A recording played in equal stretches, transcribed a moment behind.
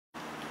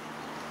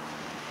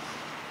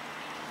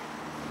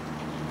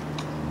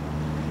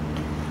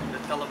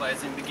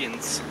televising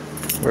begins.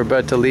 We're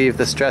about to leave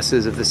the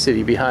stresses of the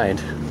city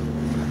behind.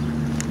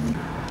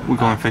 We're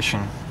going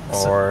fishing.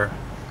 Or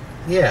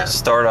yeah,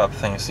 startup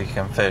thinks he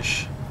can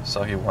fish,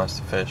 so he wants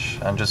to fish.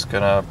 I'm just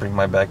gonna bring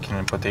my bacon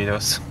and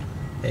potatoes.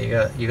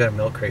 Yeah, you got a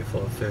milk crate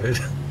full of food.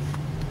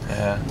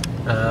 Yeah.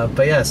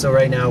 But yeah, so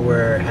right now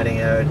we're heading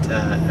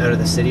out of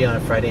the city on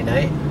a Friday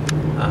night.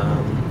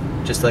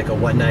 Just like a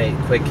one-night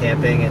quick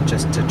camping and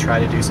just to try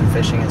to do some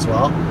fishing as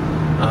well.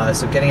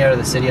 So getting out of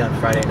the city on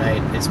Friday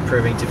night is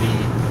proving to be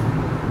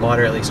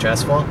moderately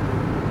stressful,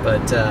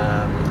 but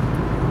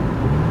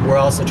we're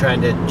also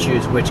trying to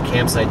choose which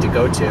campsite to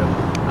go to.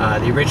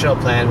 The original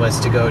plan was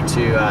to go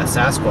to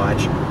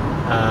Sasquatch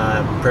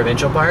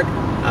Provincial Park,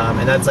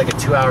 and that's like a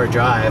 2-hour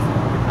drive,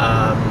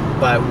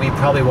 but we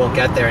probably won't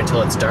get there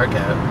until it's dark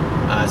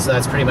out. So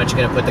that's pretty much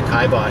going to put the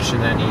kibosh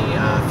in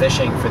any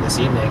fishing for this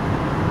evening.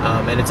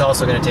 And it's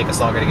also going to take us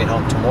longer to get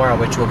home tomorrow,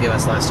 which will give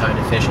us less time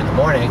to fish in the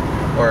morning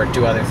or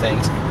do other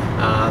things.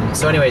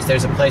 So anyways,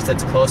 there's a place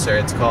that's closer.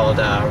 It's called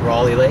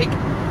Rolley Lake,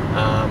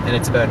 and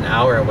it's about an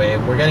hour away.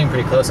 We're getting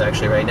pretty close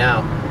actually right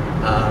now.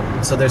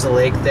 So there's a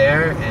lake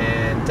there,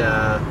 and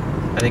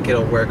I think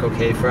it'll work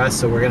okay for us.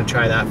 So we're going to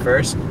try that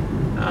first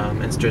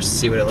and just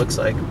see what it looks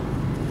like.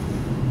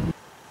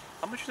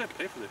 How much did I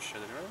pay for this shit?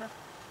 Do you remember?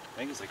 I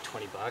think it's like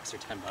 20 bucks or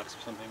 10 bucks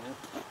or something.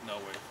 No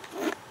way.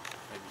 Maybe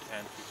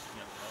 10, 15, I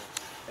don't know.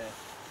 Okay.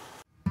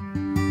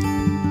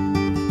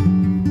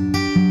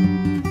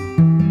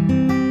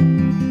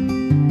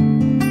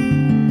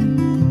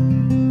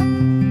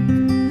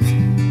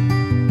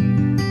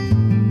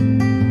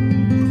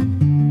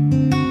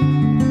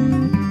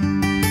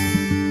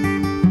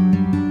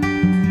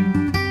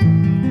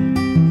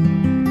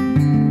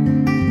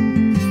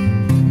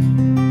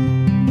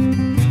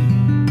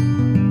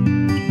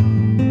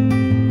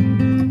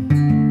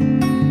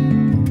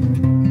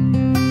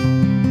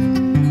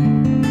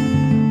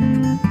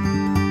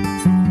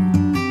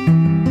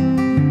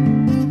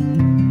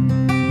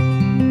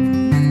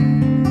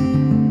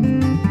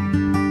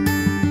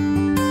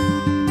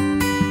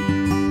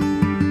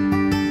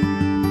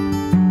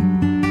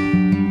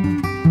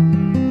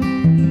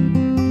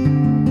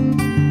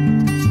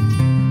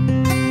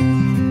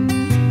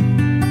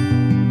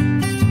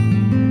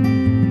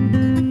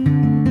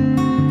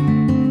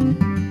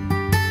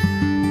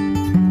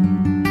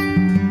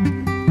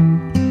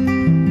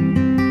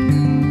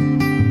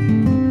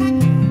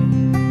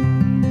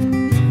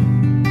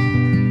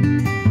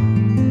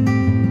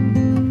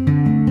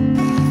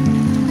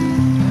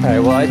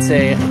 Alright, well I'd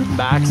say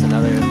max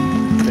another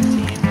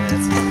 15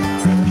 minutes,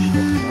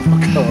 we'll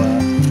go,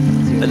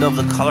 I love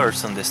the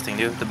colors on this thing,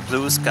 dude. The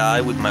blue sky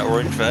with my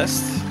orange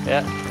vest.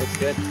 yeah, looks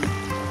good.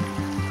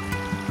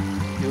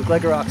 You look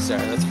like a rock star,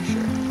 that's for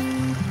sure.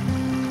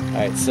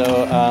 Alright, so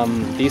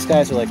these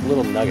guys are like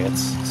little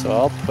nuggets, so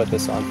I'll put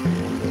this on for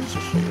you and just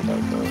show you how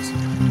it goes.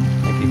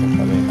 I think you can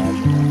probably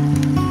imagine that.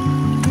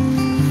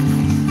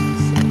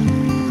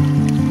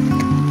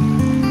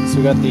 So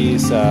we got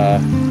these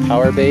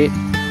power bait.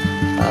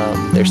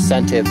 They're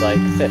scented like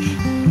fish.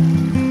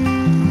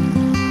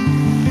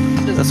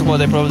 That's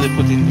what I probably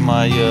put in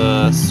my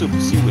soup,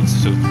 seaweed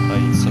soup. I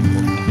eat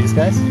some. These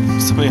guys?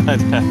 Something like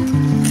that. We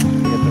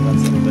get the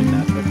ones that look like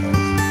natural colors.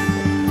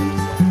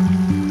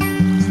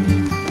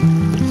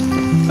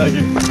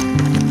 Okay.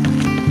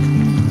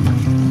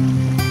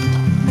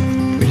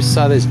 We just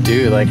saw this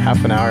dude like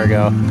half an hour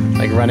ago,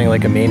 like running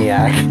like a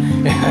maniac.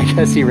 I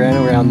guess he ran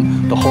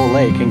around the whole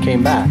lake and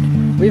came back.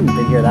 We haven't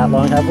been here that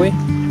long, have we?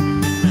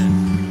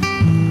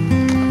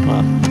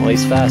 Well,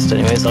 he's fast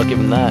anyways, I'll give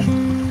him that.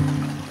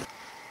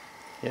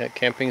 Yeah,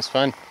 camping's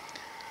fun.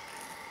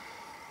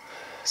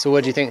 So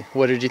what did you think?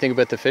 What did you think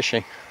about the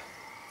fishing?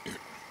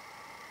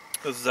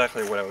 That's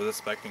exactly what I was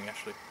expecting,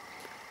 actually.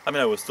 I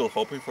mean, I was still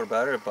hoping for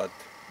better, but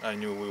I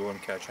knew we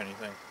wouldn't catch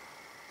anything.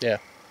 Yeah.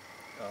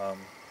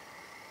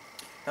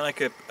 And I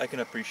can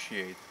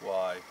appreciate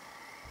why,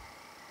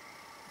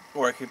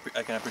 or I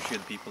can appreciate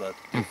the people that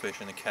do fish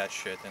and they catch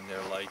shit and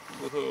they're like,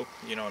 woohoo,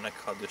 you know, and I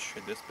caught this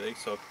shit this big.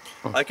 So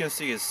I can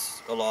see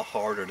it's a lot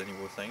harder than you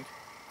would think.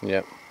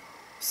 Yep.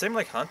 Same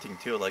like hunting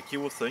too. Like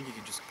you would think you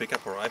could just pick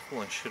up a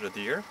rifle and shoot a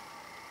deer.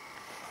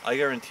 I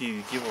guarantee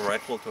you give a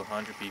rifle to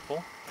 100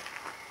 people,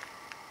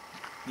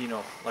 you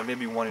know, like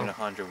maybe 1 in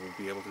 100 would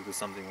be able to do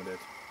something with it.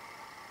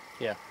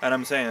 Yeah. And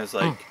I'm saying it's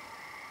like,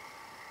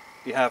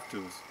 you have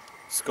to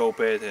scope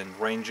it and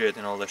range it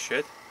and all that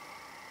shit.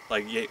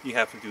 Like you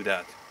have to do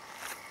that.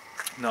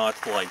 Not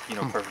like, you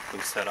know,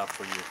 perfectly set up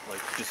for you.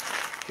 Like just,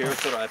 here's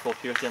the rifle,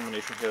 here's the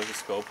ammunition, here's the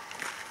scope,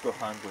 go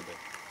hunt with it.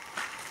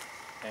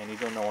 And you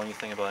don't know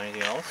anything about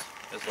anything else.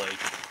 It's like,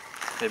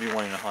 maybe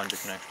 1 in 100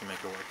 can actually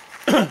make it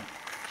work.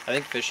 I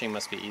think fishing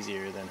must be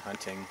easier than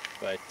hunting,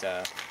 but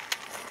I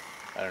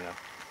don't know.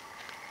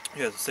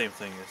 Yeah, it's the same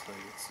thing. It's like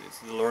it's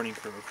the learning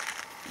curve.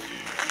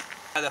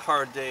 I had a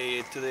hard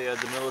day today at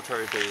the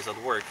military base at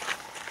work.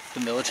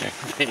 The military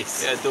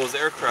base. Yeah, those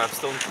aircrafts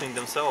don't clean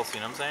themselves. You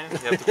know what I'm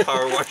saying? You have to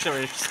power wash them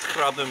and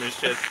scrub them and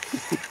shit.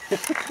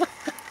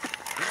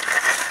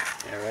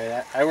 Yeah,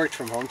 right. I worked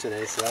from home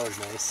today, so that was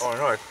nice. Oh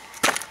no.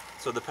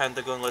 So the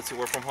Pentagon lets you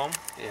work from home?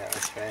 Yeah,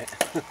 that's right.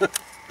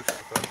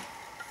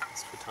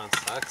 This baton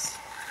sucks.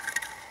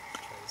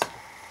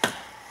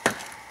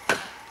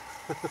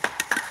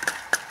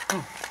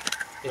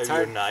 It's Maybe your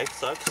hard. knife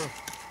sucks?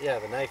 Yeah,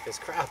 the knife is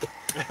crap.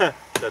 That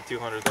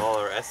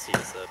 $200 SC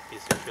is a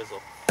piece of chisel.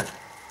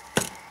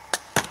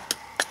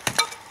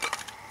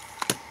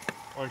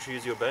 Why don't you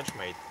use your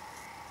Benchmade?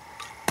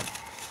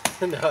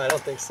 No, I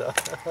don't think so.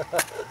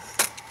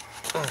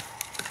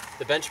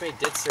 The Benchmade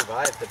did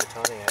survive the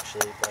batoning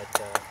actually,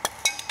 but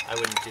I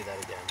wouldn't do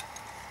that again.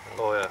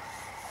 Oh yeah.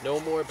 No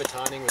more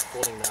batoning with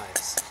folding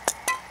knives.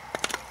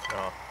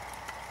 No.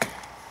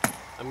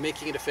 I'm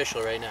making it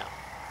official right now.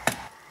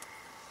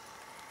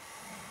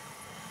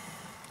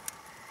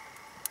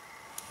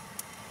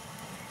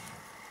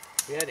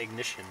 If we had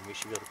ignition, we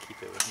should be able to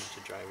keep it with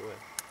much dry wood.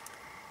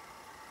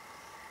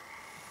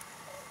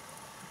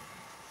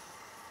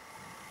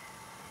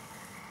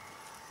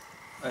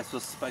 I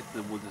suspect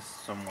the wood is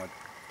somewhat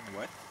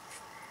wet,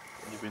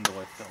 even though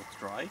it felt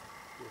dry.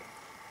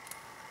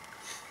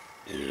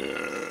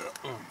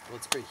 Well,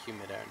 it's pretty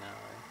humid out now,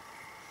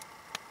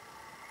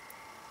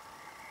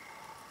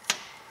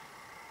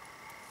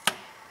 right?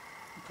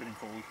 I'm getting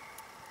cold.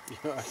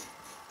 You are.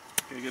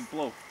 Okay, good,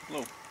 blow.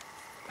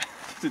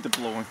 Do the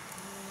blowing.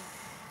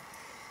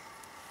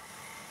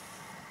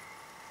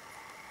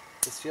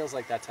 This feels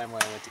like that time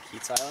when I went to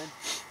Keats Island,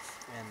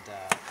 and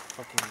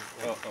fucking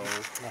like,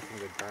 nothing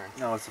would burn.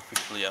 Now it's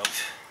officially out.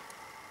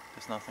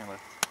 There's nothing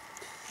left.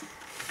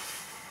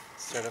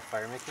 Start up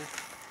firemaking?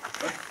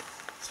 What?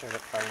 Start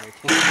up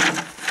firemaking.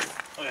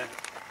 Oh yeah.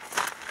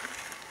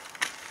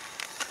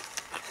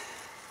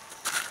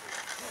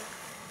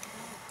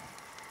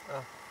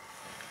 Oh.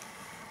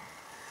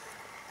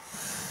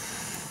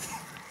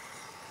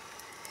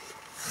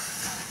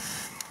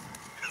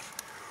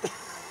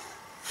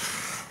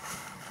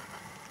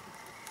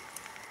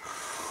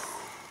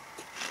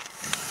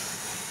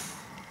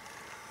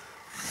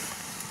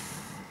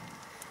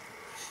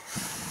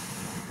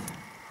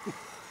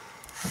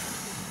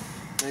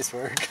 Nice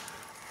work.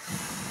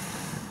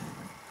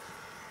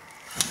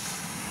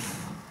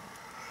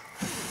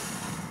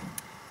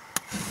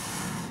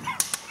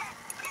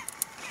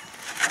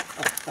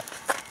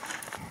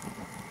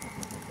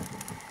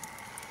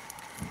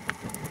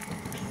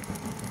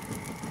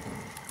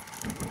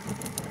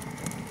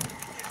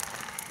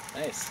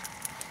 Nice.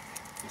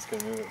 He's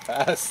gonna move it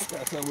fast.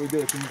 That's how we do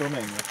it in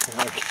Romania.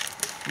 Okay.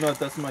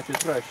 Not as much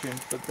as Russian,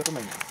 but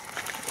Romanian.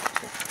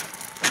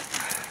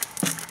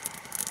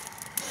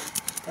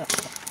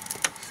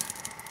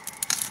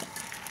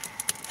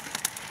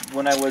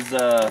 When I was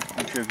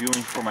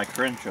interviewing for my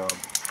current job,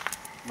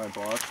 my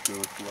boss goes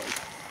like,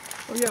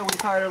 "Oh yeah, we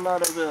hired a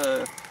lot of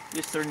the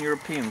Eastern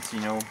Europeans, you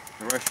know,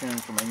 the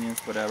Russians, Romanians,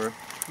 whatever."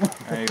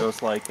 And he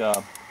goes like,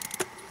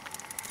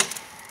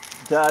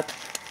 "That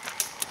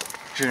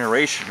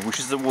generation, which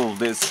is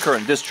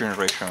this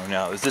generation right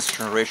now is this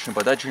generation,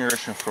 but that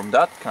generation from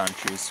that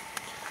countries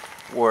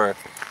were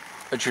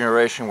a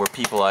generation where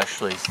people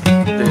actually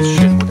did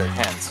shit with their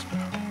hands.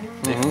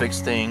 They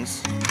fix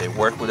things, they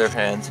work with their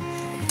hands,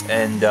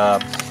 and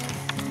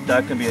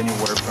that can be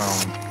anywhere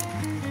from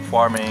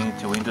farming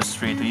to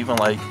industry to even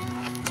like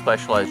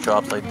specialized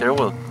jobs. Like there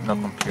were no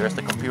computers,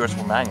 the computers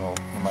were manual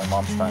in my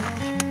mom's time.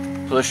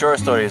 So the short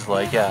story is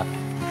like, yeah,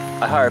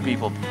 I hire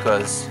people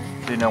because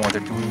they know what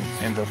they're doing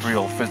in the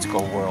real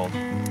physical world.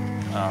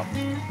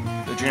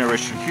 The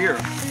generation here,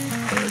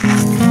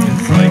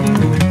 it's like,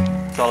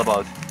 it's all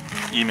about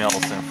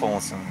emails and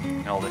phones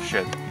and all this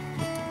shit.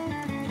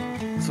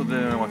 So they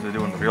don't know what to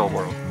do in the real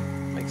world.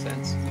 Makes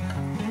sense.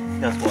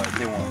 That's why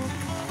they want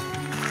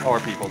our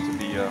people to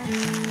be, or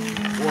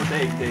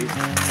they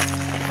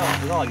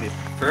it's not like they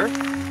prefer,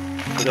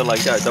 but they're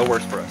like, that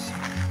works for us.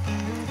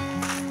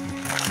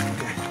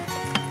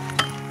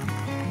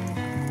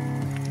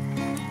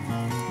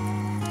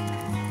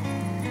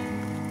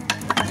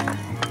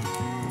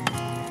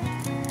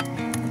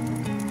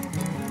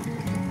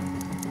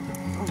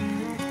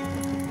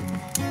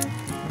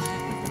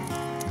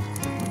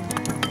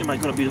 Am I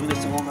gonna be doing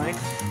this all night?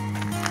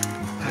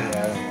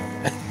 Yeah, I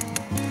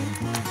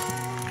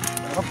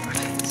don't know.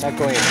 It's not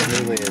going as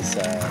smoothly as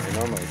it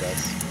normally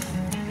does.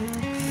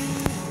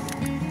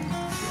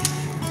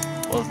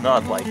 Well, it's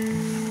not like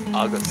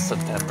August,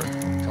 September,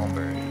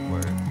 October,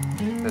 where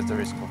there's the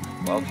risk of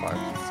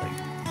wildfires. It's like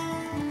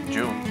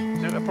June,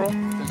 it's April,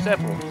 it's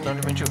April, it's not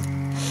even June.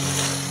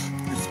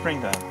 It's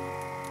springtime.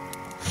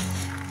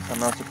 I'm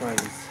not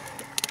surprised.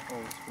 Oh,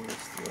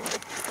 it's still